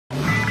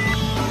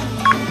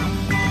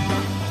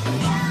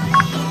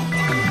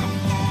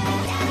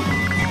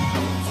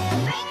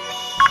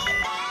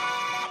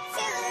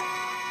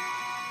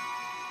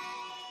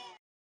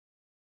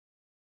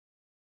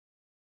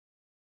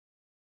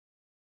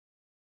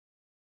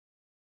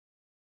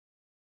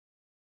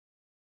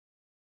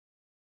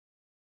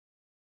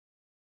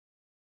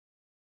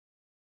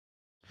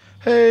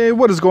Hey,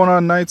 what is going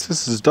on, Knights?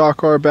 This is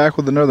Doc R back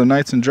with another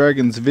Knights and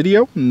Dragons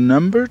video,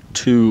 number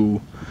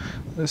 2.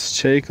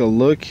 Let's take a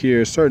look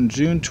here. Starting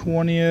June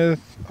 20th.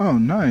 Oh,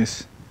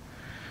 nice.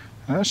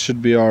 That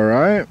should be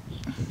alright.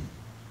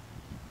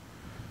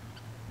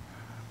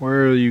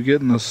 Where are you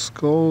getting the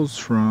skulls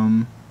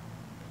from?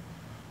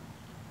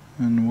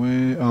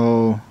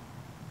 Oh.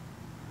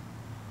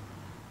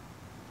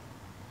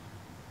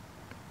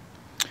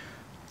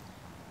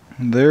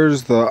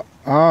 There's the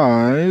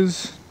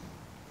eyes.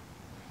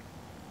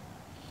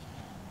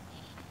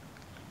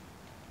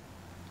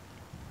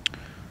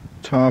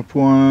 Top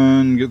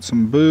one, get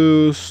some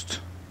boost.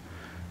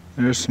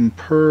 There's some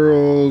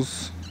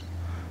pearls,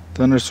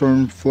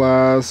 thunderstorm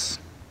flask,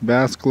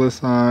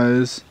 basilisk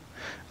eyes.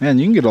 Man,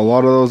 you can get a lot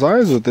of those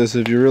eyes with this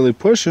if you're really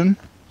pushing.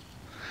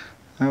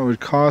 That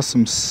would cost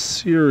some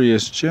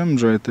serious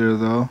gems right there,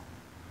 though.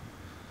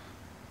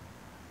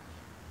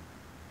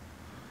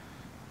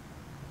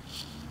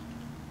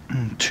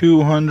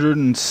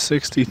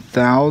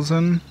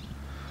 $260,000.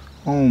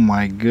 Oh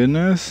my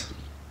goodness.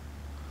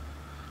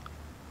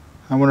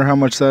 I wonder how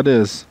much that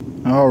is.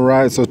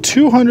 Alright, so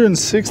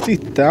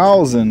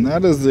 260,000.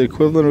 That is the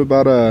equivalent of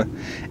about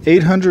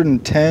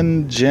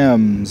 810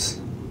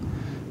 gems.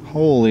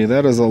 Holy,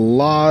 that is a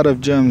lot of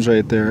gems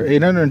right there.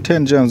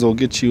 810 gems will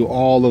get you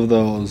all of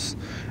those.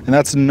 And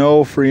that's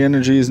no free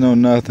energies, no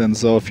nothing.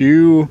 So if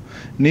you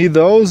need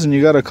those and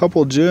you got a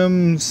couple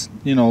gems,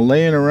 you know,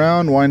 laying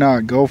around, why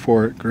not? Go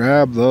for it.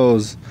 Grab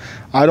those.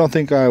 I don't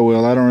think I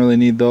will. I don't really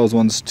need those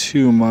ones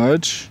too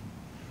much.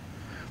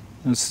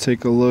 Let's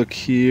take a look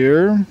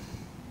here.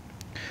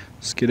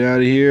 Let's get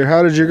out of here.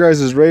 How did your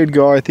guys' raid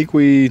go? I think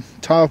we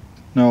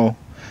no.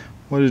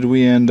 What did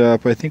we end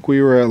up? I think we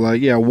were at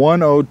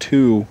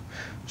 102.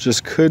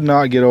 Just could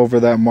not get over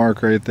that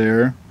mark right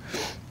there.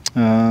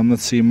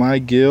 Let's see, my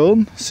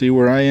guild. See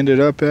where I ended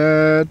up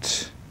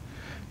at.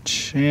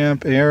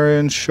 Champ,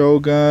 Aaron,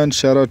 Shogun.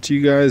 Shout out to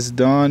you guys.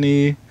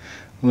 Donnie,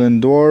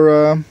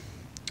 Lindora.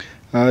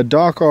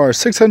 Doc R,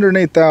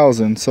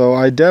 608,000. So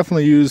I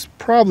definitely used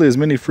probably as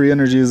many free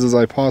energies as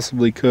I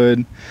possibly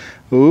could.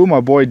 Ooh, my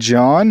boy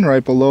John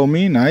right below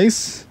me.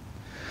 Nice.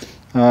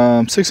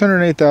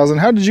 608,000.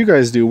 How did you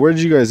guys do? Where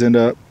did you guys end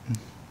up?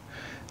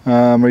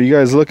 Are you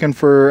guys looking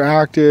for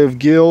active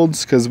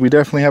guilds? Because we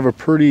definitely have a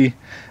pretty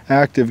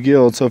active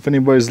guild. So if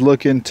anybody's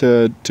looking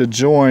to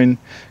join,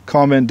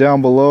 comment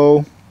down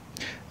below,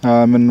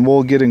 and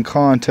we'll get in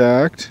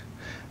contact.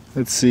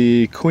 Let's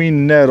see,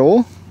 Queen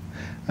Nettle.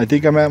 I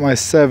think I'm at my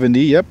 70.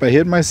 Yep, I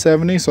hit my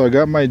 70, so I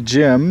got my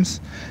gems.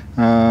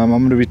 I'm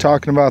going to be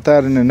talking about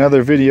that in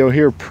another video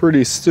here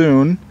pretty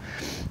soon.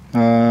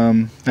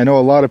 I know a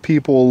lot of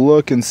people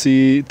look and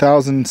see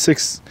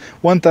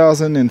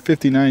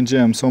 1,059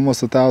 gems, so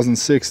almost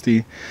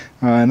 1,060.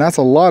 And that's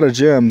a lot of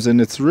gems, and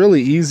it's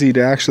really easy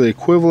to actually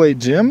equivalent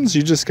gems.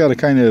 You just got to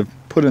kind of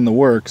put in the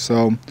work.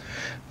 So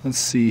let's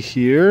see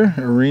here.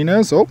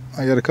 Arenas. Oh,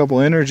 I got a couple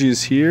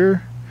energies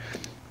here.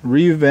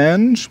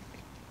 Revenge.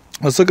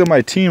 Let's look at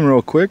my team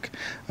real quick.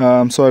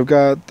 So I've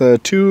got the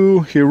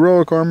 2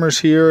 heroic armors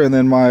here, and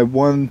then my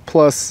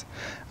 1+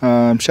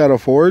 Shadow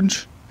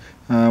Forge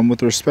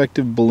with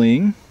respective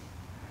bling.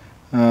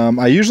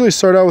 I usually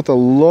start out with the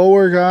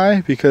lower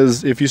guy,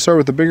 because if you start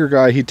with the bigger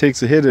guy, he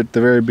takes a hit at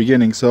the very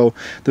beginning. So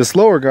this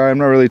lower guy, I'm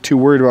not really too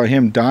worried about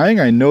him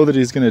dying. I know that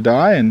he's going to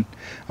die, and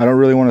I don't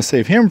really want to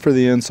save him for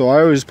the end. So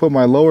I always put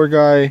my lower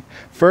guy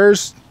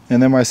first,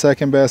 and then my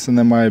second best, and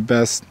then my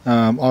best,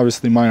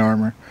 obviously my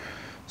armor.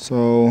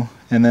 So,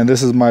 and then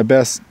this is my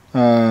best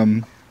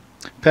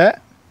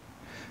pet.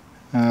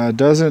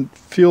 Doesn't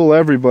fuel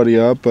everybody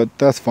up, but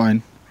that's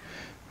fine.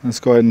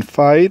 Let's go ahead and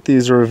fight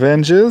these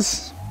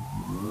revenges.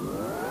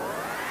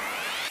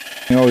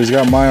 Oh, he's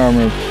got my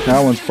armor.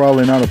 That one's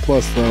probably not a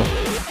plus though.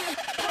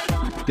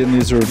 Getting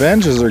these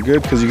revenges are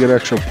good because you get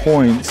extra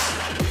points.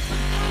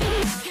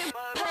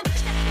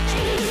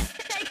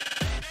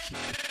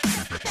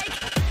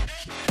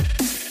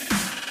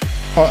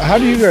 How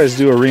do you guys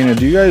do arena?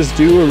 Do you guys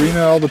do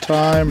arena all the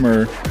time,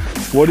 or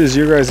what is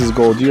your guys'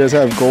 goal? Do you guys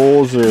have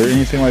goals or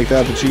anything like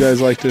that that you guys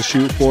like to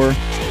shoot for?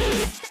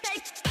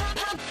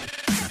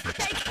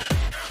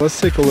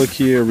 Let's take a look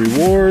here.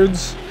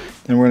 Rewards.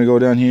 Then we're going to go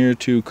down here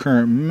to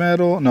current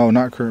medal. No,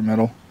 not current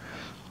medal.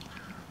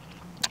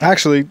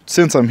 Actually,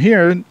 since I'm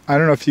here, I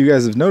don't know if you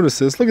guys have noticed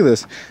this. Look at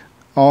this.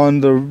 On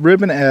the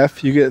ribbon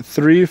F, you get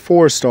 3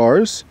 4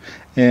 stars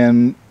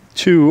and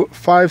 2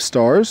 5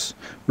 stars.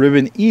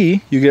 Ribbon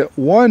E, you get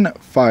 1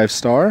 5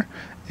 star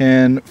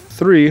and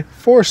 3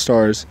 4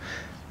 stars.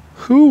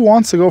 Who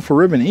wants to go for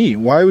ribbon E?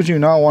 Why would you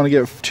not want to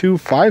get 2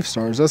 5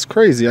 stars? That's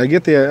crazy. I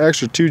get the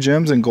extra 2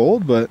 gems and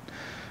gold, but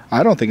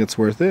I don't think it's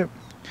worth it.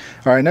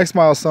 All right, next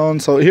milestone.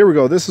 So here we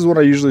go. This is what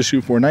I usually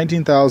shoot for,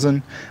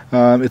 19,000.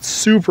 It's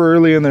super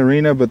early in the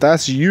arena, but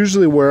that's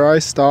usually where I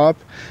stop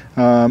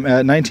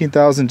at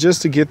 19,000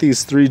 just to get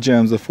these 3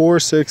 gems, the 4,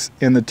 6,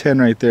 and the 10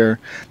 right there.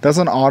 That's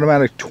an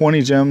automatic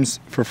 20 gems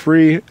for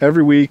free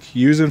every week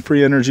using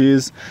free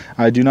energies.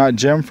 I do not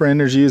gem for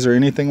energies or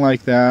anything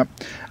like that.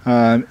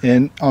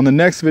 And on the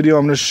next video,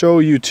 I'm going to show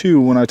you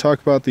too, when I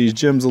talk about these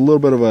gems, a little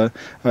bit of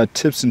a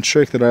tips and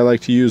trick that I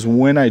like to use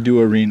when I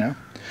do arena.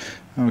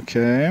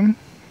 Okay.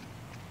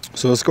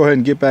 So let's go ahead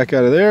and get back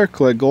out of there.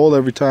 Collect gold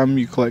every time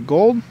you collect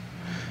gold.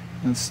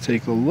 Let's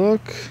take a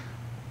look.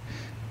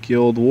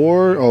 Guild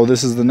War. Oh,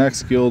 this is the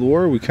next Guild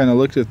War. We kind of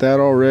looked at that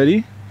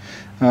already.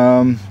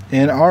 And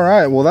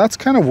alright, well that's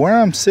kind of where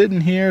I'm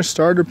sitting here.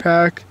 Starter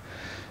pack.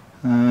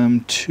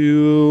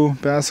 2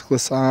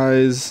 Basilisk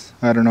Eyes.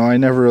 I don't know. I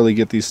never really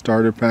get these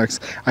starter packs.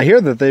 I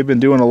hear that they've been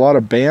doing a lot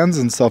of bans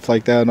and stuff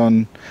like that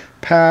on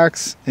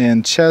packs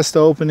and chest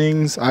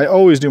openings. I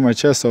always do my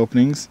chest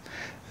openings.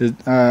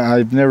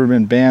 I've never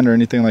been banned or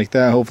anything like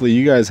that. Hopefully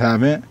you guys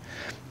haven't.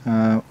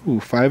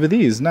 Ooh, 5 of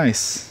these.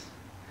 Nice.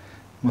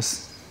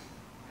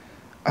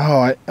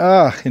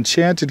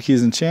 Enchanted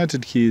keys,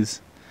 enchanted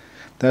keys.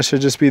 That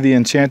should just be the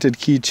enchanted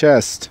key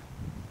chest.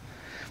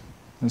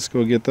 Let's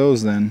go get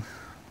those then.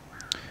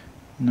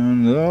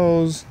 None of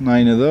those.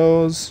 9 of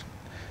those.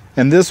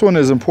 And this one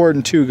is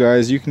important too,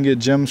 guys. You can get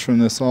gems from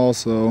this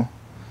also.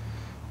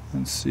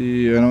 Let's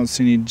see. I don't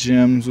see any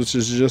gems, which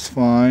is just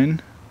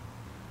fine.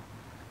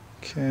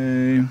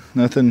 Okay,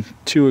 nothing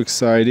too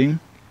exciting.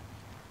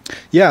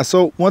 Yeah,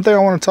 so one thing I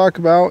want to talk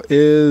about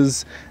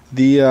is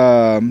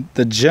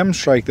the gem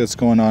strike that's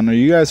going on. Are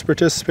you guys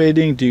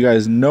participating? Do you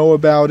guys know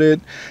about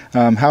it?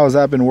 How has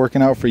that been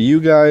working out for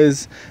you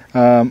guys?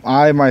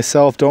 I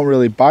myself don't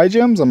really buy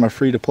gems. I'm a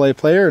free-to-play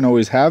player and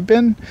always have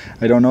been.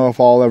 I don't know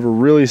if I'll ever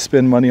really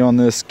spend money on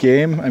this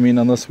game. I mean,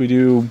 unless we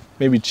do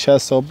maybe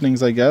chest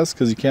openings, I guess,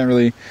 because you can't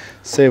really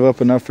save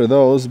up enough for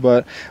those.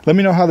 But let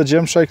me know how the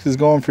gem strike is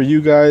going for you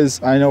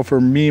guys. I know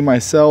for me,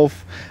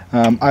 myself,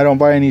 I don't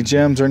buy any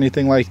gems or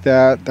anything like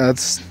that.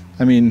 That's,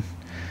 I mean,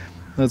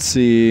 let's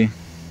see.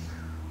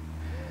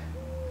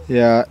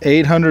 Yeah,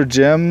 800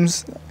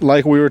 gems,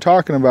 like we were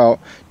talking about,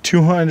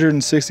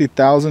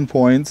 260,000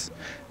 points,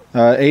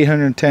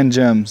 810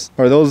 gems.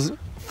 Or those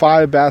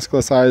 5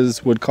 Basilisk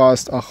Eyes would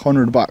cost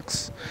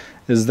 $100.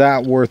 Is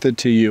that worth it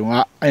to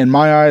you? In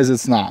my eyes,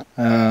 it's not.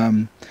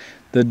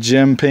 The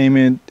gem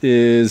payment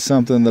is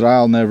something that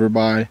I'll never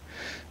buy.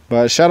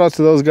 But shout out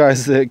to those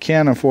guys that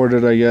can afford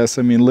it, I guess.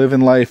 I mean,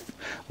 living life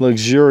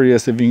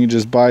luxurious if you can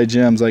just buy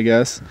gems, I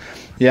guess.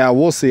 Yeah,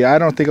 we'll see. I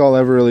don't think I'll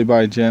ever really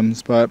buy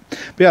gems. But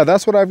yeah,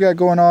 that's what I've got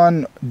going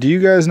on. Do you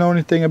guys know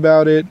anything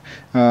about it?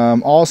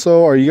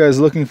 Also, are you guys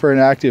looking for an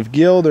active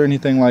guild or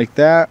anything like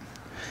that?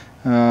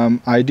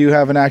 I do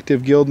have an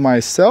active guild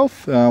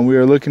myself. We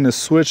are looking to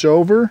switch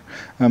over.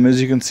 As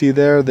you can see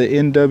there, the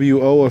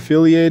NWO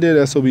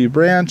affiliated SOB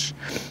branch.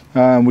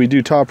 We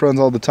do top runs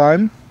all the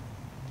time.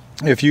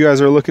 If you guys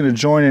are looking to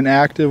join an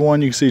active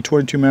one, you can see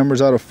 22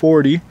 members out of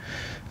 40.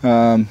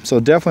 So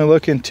definitely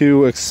looking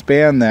to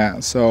expand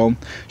that. So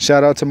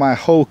shout out to my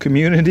whole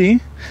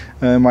community,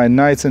 my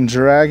Knights and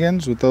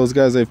Dragons. With those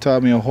guys, they've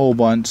taught me a whole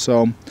bunch.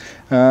 So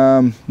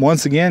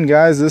once again,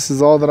 guys, this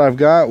is all that I've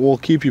got. We'll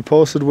keep you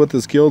posted with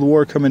this Guild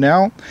War coming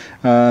out.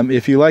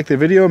 If you like the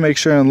video, make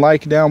sure and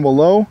like down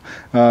below.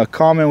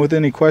 Comment with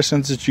any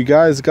questions that you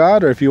guys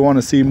got, or if you want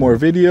to see more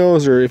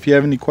videos, or if you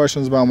have any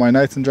questions about my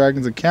Knights and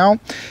Dragons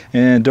account.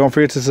 And don't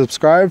forget to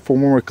subscribe for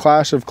more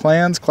Clash of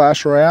Clans,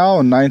 Clash Royale,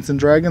 and Knights and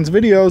Dragons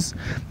videos.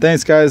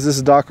 Thanks, guys. This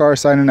is Doc R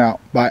signing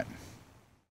out. Bye.